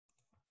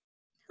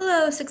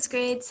Hello, 6th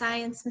grade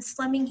science. Ms.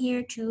 Fleming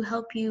here to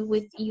help you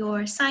with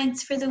your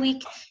science for the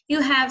week. You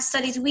have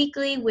studies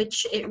weekly,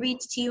 which it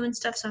reads to you and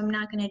stuff, so I'm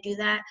not going to do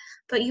that.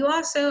 But you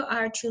also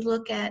are to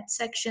look at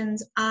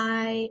sections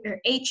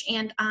H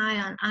and I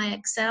on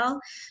IXL.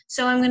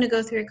 So I'm going to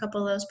go through a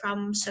couple of those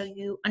problems so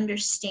you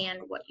understand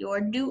what you're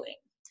doing.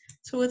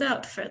 So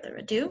without further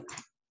ado,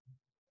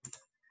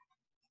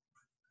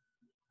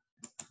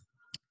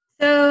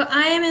 so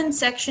I am in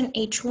section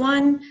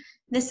H.1.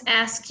 This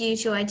asks you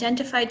to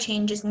identify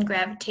changes in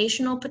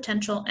gravitational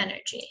potential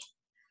energy.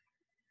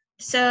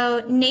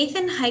 So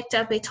Nathan hiked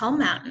up a tall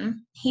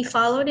mountain. He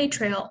followed a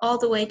trail all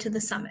the way to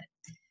the summit.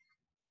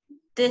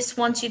 This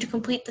wants you to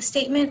complete the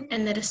statement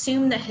and then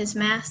assume that his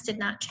mass did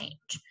not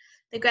change.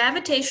 The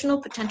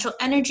gravitational potential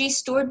energy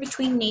stored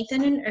between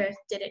Nathan and Earth,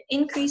 did it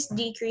increase,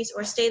 decrease,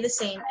 or stay the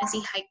same as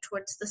he hiked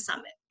towards the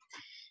summit?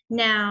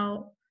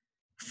 Now,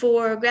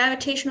 for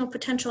gravitational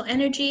potential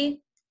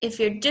energy, if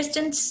your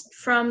distance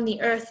from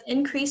the Earth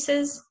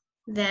increases,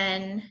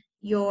 then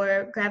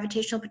your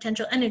gravitational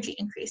potential energy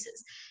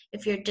increases.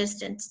 If your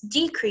distance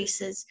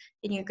decreases,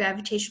 then your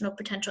gravitational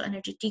potential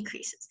energy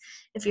decreases.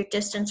 If your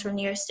distance from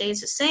the Earth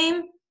stays the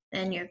same,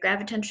 then your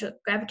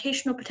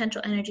gravitational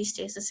potential energy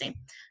stays the same.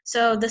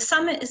 So the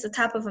summit is the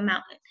top of a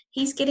mountain.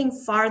 He's getting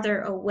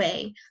farther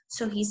away,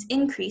 so he's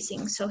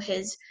increasing, so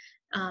his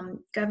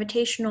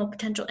gravitational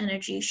potential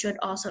energy should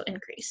also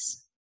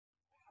increase.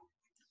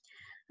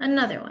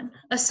 Another one.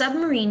 A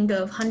submarine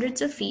dove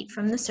hundreds of feet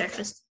from the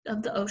surface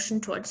of the ocean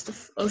towards the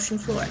ocean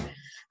floor.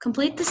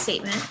 Complete the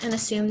statement and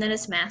assume that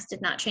its mass did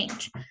not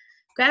change.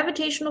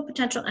 Gravitational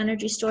potential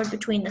energy stored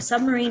between the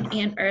submarine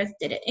and Earth,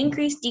 did it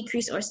increase,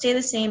 decrease, or stay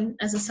the same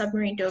as the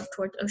submarine dove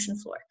toward the ocean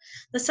floor?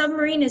 The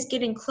submarine is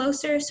getting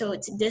closer, so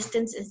its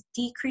distance is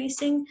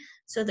decreasing,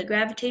 so the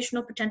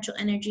gravitational potential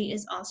energy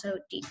is also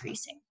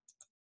decreasing.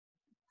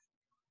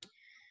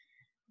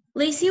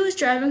 Lacey was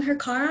driving her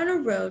car on a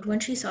road when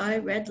she saw a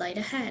red light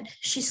ahead.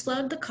 She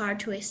slowed the car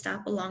to a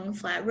stop along a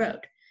flat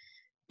road.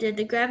 Did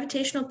the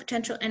gravitational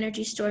potential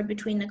energy stored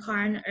between the car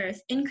and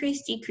Earth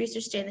increase, decrease,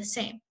 or stay the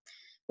same?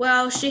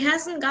 Well, she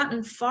hasn't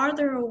gotten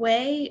farther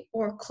away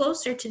or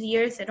closer to the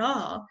Earth at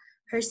all.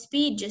 Her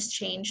speed just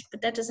changed, but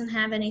that doesn't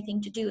have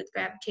anything to do with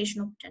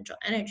gravitational potential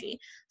energy.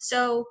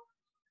 So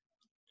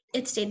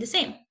it stayed the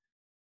same.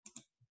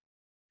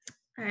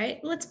 All right,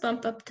 let's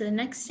bump up to the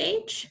next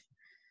stage.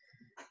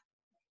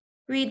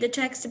 Read the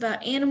text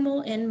about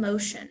animal in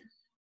motion.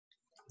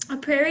 A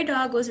prairie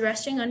dog was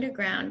resting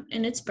underground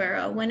in its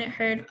burrow when it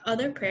heard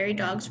other prairie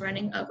dogs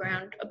running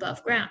around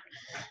above ground.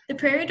 The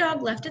prairie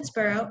dog left its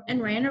burrow and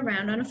ran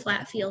around on a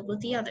flat field with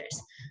the others.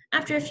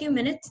 After a few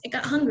minutes, it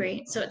got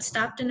hungry, so it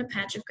stopped in a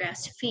patch of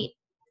grass to feed.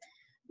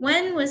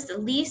 When was the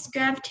least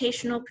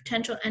gravitational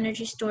potential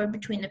energy stored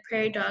between the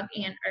prairie dog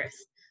and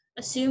Earth?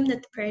 Assume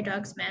that the prairie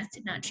dog's mass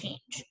did not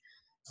change.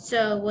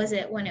 So was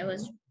it when it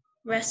was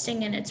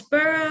resting in its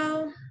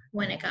burrow,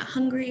 when it got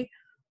hungry,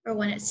 or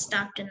when it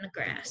stopped in the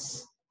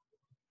grass?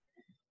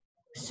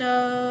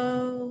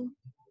 So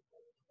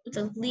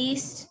the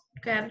least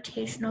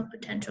gravitational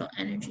potential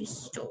energy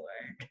stored.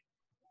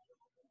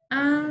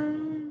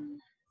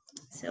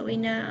 So we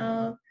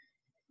know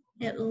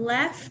it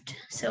left,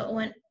 so it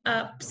went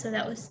up, so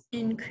that was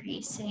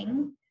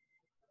increasing.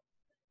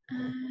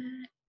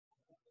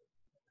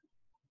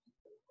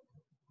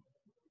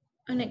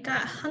 When it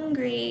got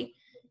hungry,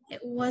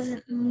 it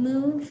wasn't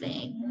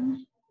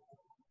moving.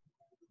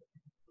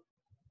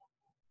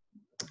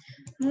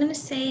 I'm going to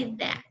say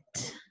that.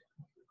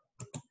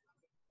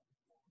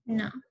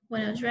 No,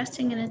 when it was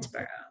resting in its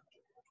burrow.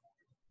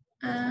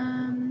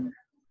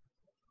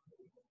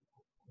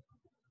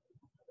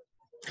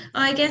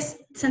 I guess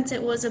since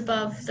it was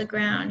above the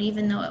ground,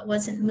 even though it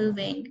wasn't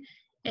moving,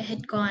 it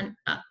had gone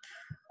up.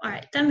 All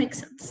right, that makes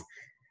sense.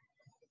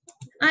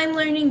 I'm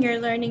learning, you're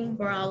learning,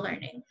 we're all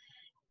learning.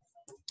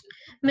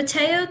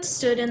 Mateo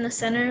stood in the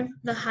center of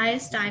the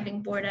highest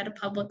diving board at a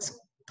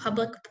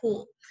public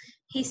pool.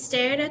 He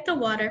stared at the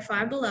water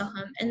far below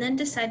him and then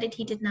decided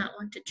he did not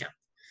want to jump.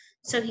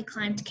 So he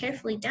climbed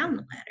carefully down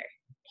the ladder.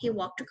 He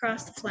walked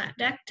across the flat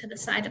deck to the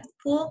side of the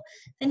pool,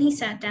 then he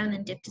sat down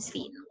and dipped his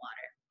feet in the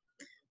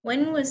water.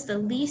 When was the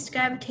least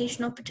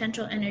gravitational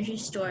potential energy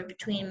stored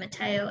between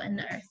Mateo and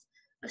the Earth?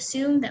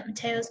 Assume that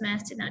Mateo's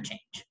mass did not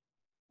change.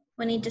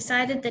 When he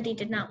decided that he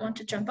did not want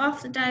to jump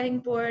off the diving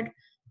board,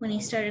 when he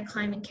started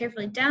climbing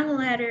carefully down the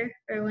ladder,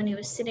 or when he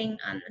was sitting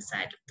on the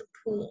side of the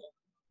pool.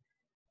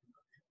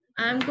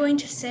 I'm going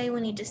to say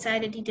when he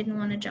decided he didn't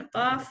want to jump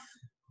off.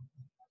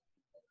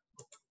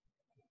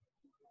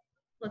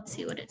 Let's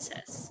see what it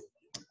says.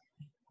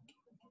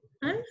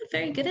 I'm not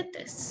very good at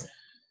this.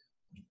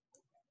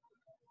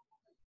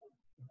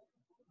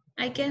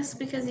 I guess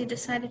because he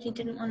decided he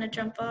didn't want to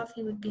jump off,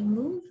 he would be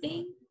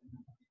moving.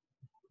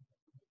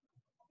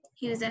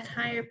 He was at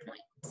higher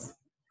points.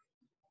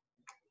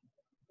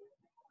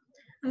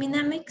 I mean,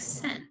 that makes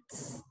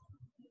sense.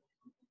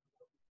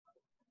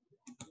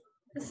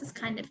 This is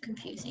kind of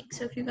confusing,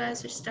 so if you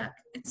guys are stuck,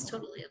 it's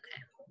totally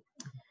okay.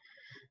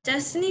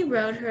 Destiny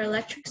rode her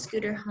electric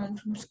scooter home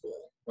from school.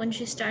 When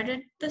she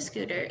started the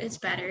scooter, its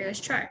battery was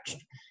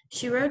charged.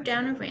 She rode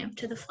down a ramp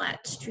to the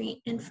flat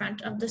street in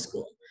front of the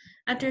school.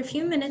 After a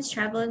few minutes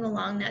traveling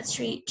along that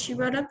street, she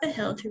rode up a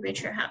hill to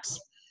reach her house.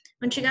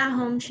 When she got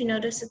home, she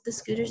noticed that the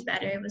scooter's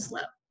battery was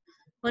low.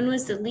 When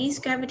was the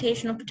least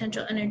gravitational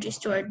potential energy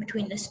stored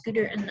between the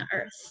scooter and the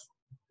Earth?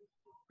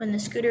 When the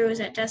scooter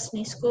was at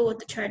Destiny's school with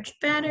the charged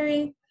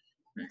battery,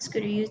 when the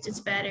scooter used its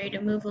battery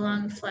to move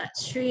along the flat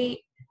street,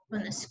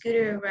 when the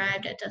scooter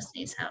arrived at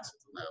Destiny's house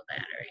with a low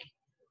battery.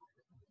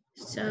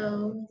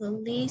 So the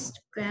least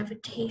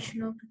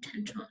gravitational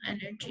potential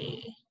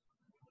energy.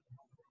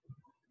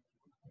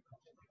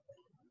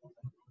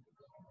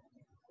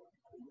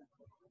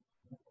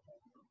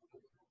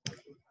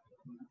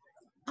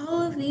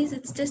 All of these,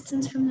 its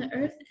distance from the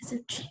Earth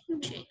isn't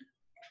changing.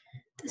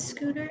 The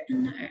scooter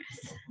and the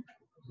Earth.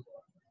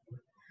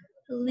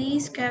 The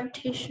least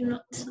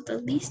gravitational, so the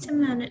least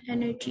amount of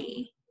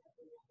energy.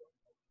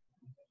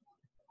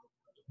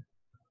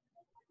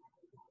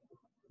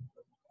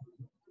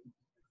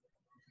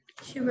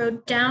 She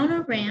rode down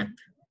a ramp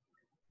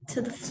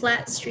to the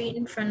flat street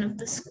in front of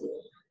the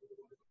school.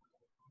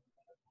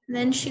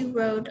 Then she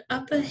rode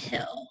up a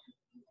hill.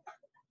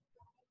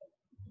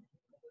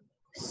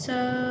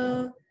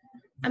 So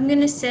I'm going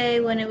to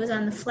say when it was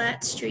on the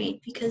flat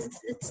street because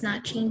it's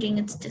not changing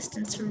its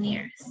distance from the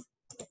Earth.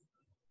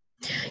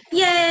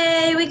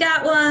 Yay, we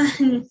got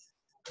one!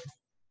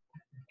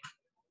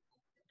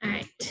 All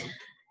right.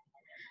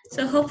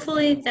 So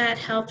hopefully that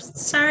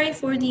helps. Sorry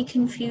for the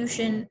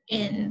confusion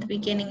in the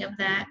beginning of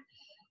that.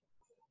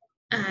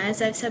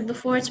 As I've said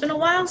before, it's been a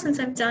while since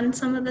I've done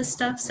some of this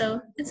stuff,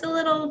 so it's a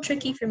little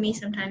tricky for me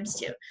sometimes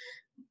too.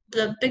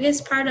 The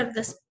biggest part of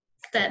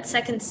that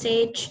second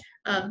stage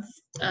of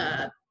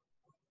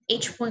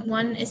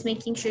H.1 is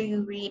making sure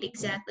you read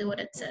exactly what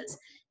it says.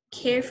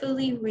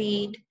 Carefully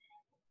read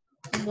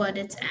what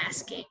it's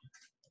asking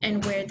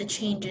and where the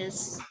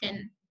changes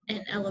in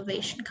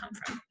elevation come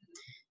from.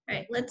 All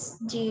right, let's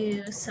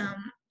do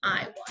some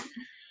I.1.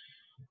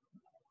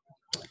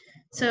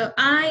 So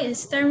I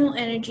is thermal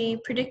energy,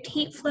 predict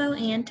heat flow,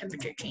 and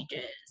temperature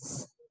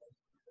changes.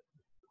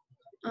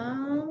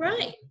 All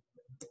right.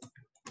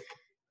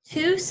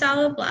 Two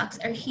solid blocks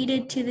are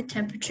heated to the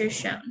temperature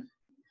shown.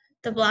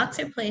 The blocks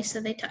are placed so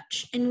they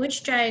touch. In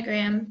which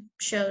diagram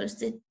shows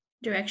the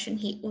direction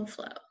heat will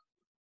flow?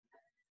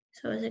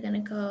 So is it going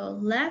to go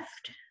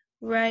left,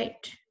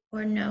 right,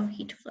 or no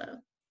heat flow?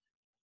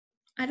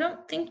 I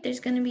don't think there's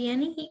going to be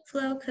any heat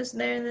flow because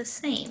they're the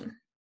same.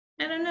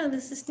 I don't know,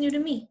 this is new to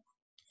me.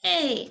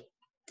 Hey!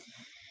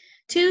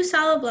 Two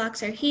solid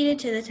blocks are heated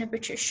to the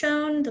temperature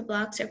shown. The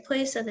blocks are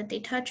placed so that they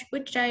touch.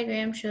 Which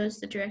diagram shows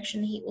the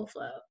direction the heat will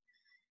flow?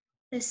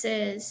 This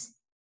is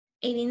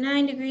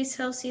 89 degrees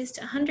Celsius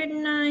to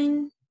 109,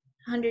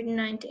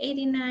 109 to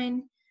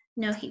 89,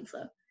 no heat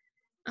flow.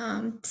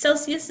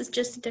 Celsius is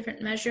just a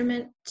different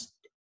measurement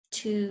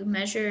to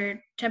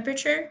measure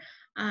temperature.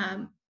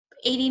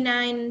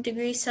 89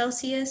 degrees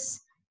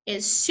Celsius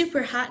is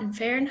super hot in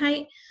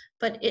Fahrenheit,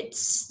 but it's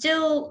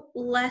still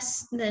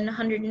less than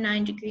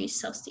 109 degrees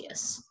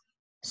Celsius.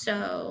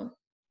 So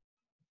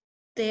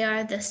they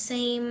are the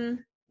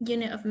same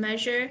unit of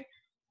measure,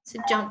 so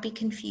don't be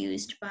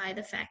confused by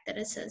the fact that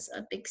it says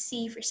a big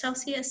C for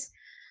Celsius.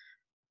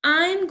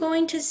 I'm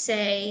going to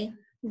say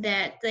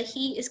that the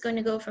heat is going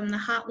to go from the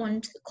hot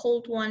one to the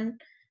cold one, and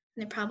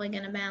they're probably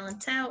going to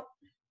balance out.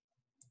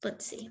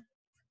 Let's see.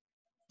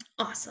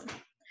 Awesome.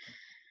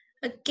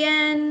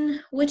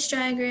 Again, which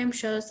diagram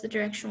shows the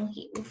directional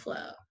heat will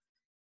flow?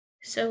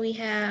 So we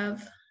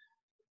have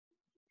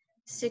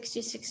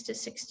 66 to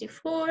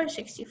 64,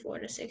 64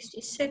 to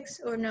 66,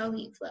 or no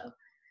heat flow.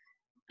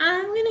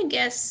 I'm going to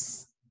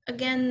guess,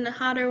 again, the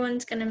hotter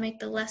one's going to make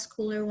the less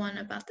cooler one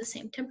about the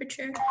same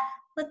temperature.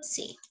 Let's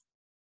see.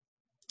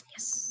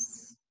 Yes.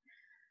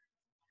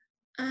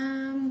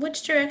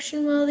 Which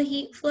direction will the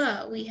heat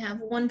flow? We have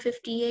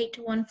 158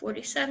 to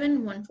 147,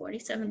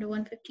 147 to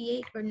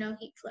 158, or no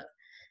heat flow.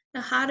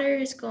 The hotter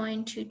is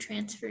going to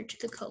transfer to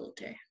the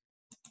colder.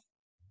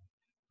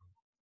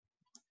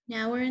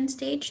 Now we're in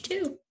stage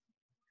 2.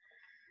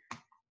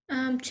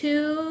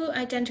 Two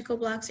identical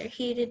blocks are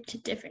heated to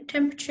different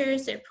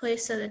temperatures. They're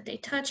placed so that they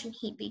touch and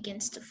heat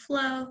begins to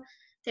flow.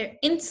 They're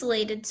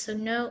insulated so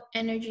no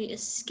energy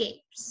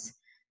escapes.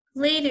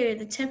 Later,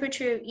 the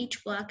temperature of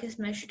each block is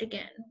measured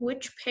again.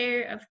 Which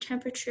pair of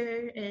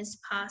temperature is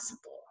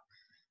possible?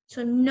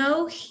 So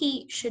no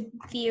heat should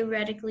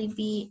theoretically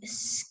be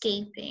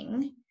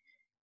escaping,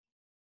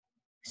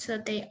 so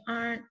they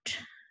aren't.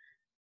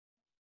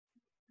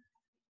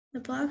 The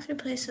blocks are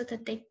placed so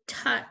that they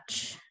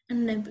touch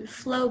and they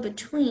flow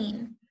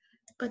between,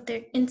 but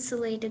they're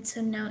insulated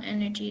so no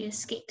energy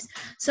escapes.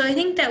 So I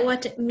think that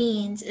what it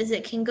means is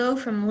it can go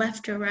from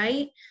left to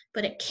right,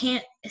 but it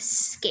can't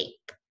escape.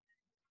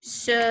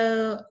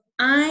 So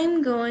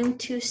I'm going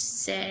to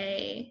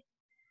say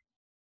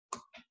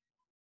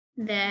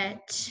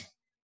that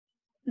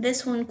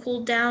this one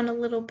cooled down a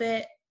little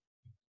bit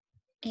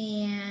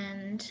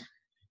and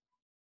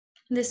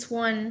this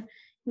one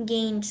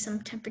gained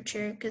some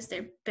temperature because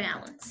they're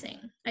balancing.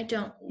 I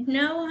don't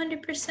know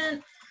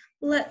 100%.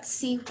 Let's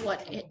see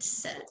what it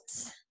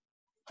says.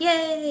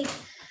 Yay!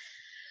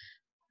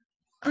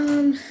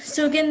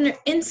 So again, they're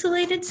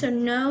insulated, so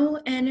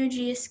no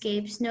energy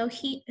escapes, no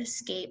heat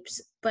escapes,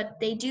 but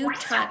they do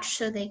touch,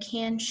 so they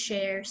can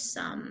share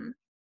some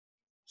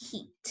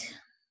heat.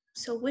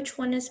 So which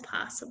one is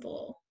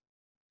possible?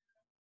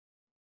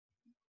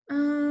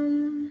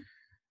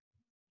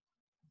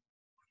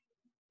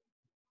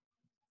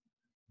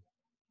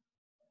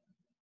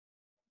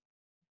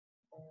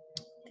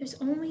 There's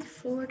only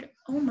 4.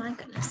 Oh my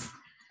goodness.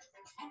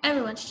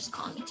 Everyone's just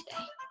calling me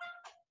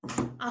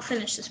today. I'll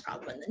finish this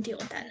problem and then deal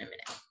with that in a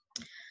minute.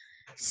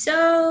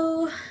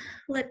 So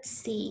let's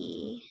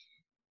see.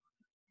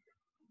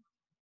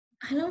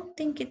 I don't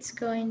think it's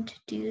going to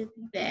do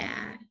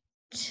that.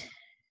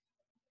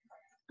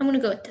 I'm going to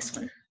go with this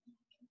one.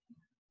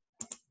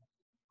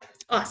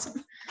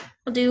 Awesome.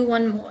 I'll do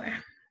one more.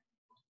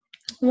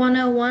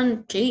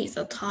 101. Geez,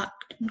 that's hot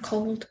and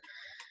cold.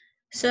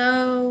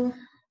 So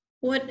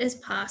what is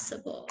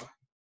possible?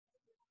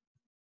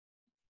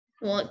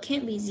 Well, it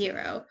can't be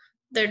 0.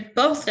 They're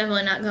both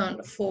definitely not going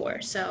to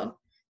 4, so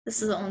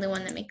this is the only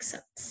one that makes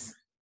sense.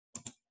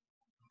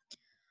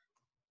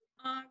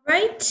 All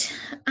right,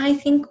 I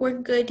think we're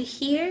good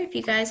here. If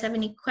you guys have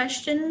any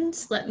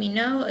questions, let me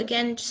know.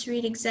 Again, just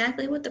read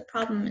exactly what the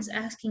problem is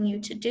asking you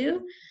to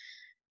do.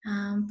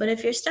 But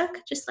if you're stuck,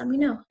 just let me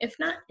know. If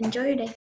not, enjoy your day.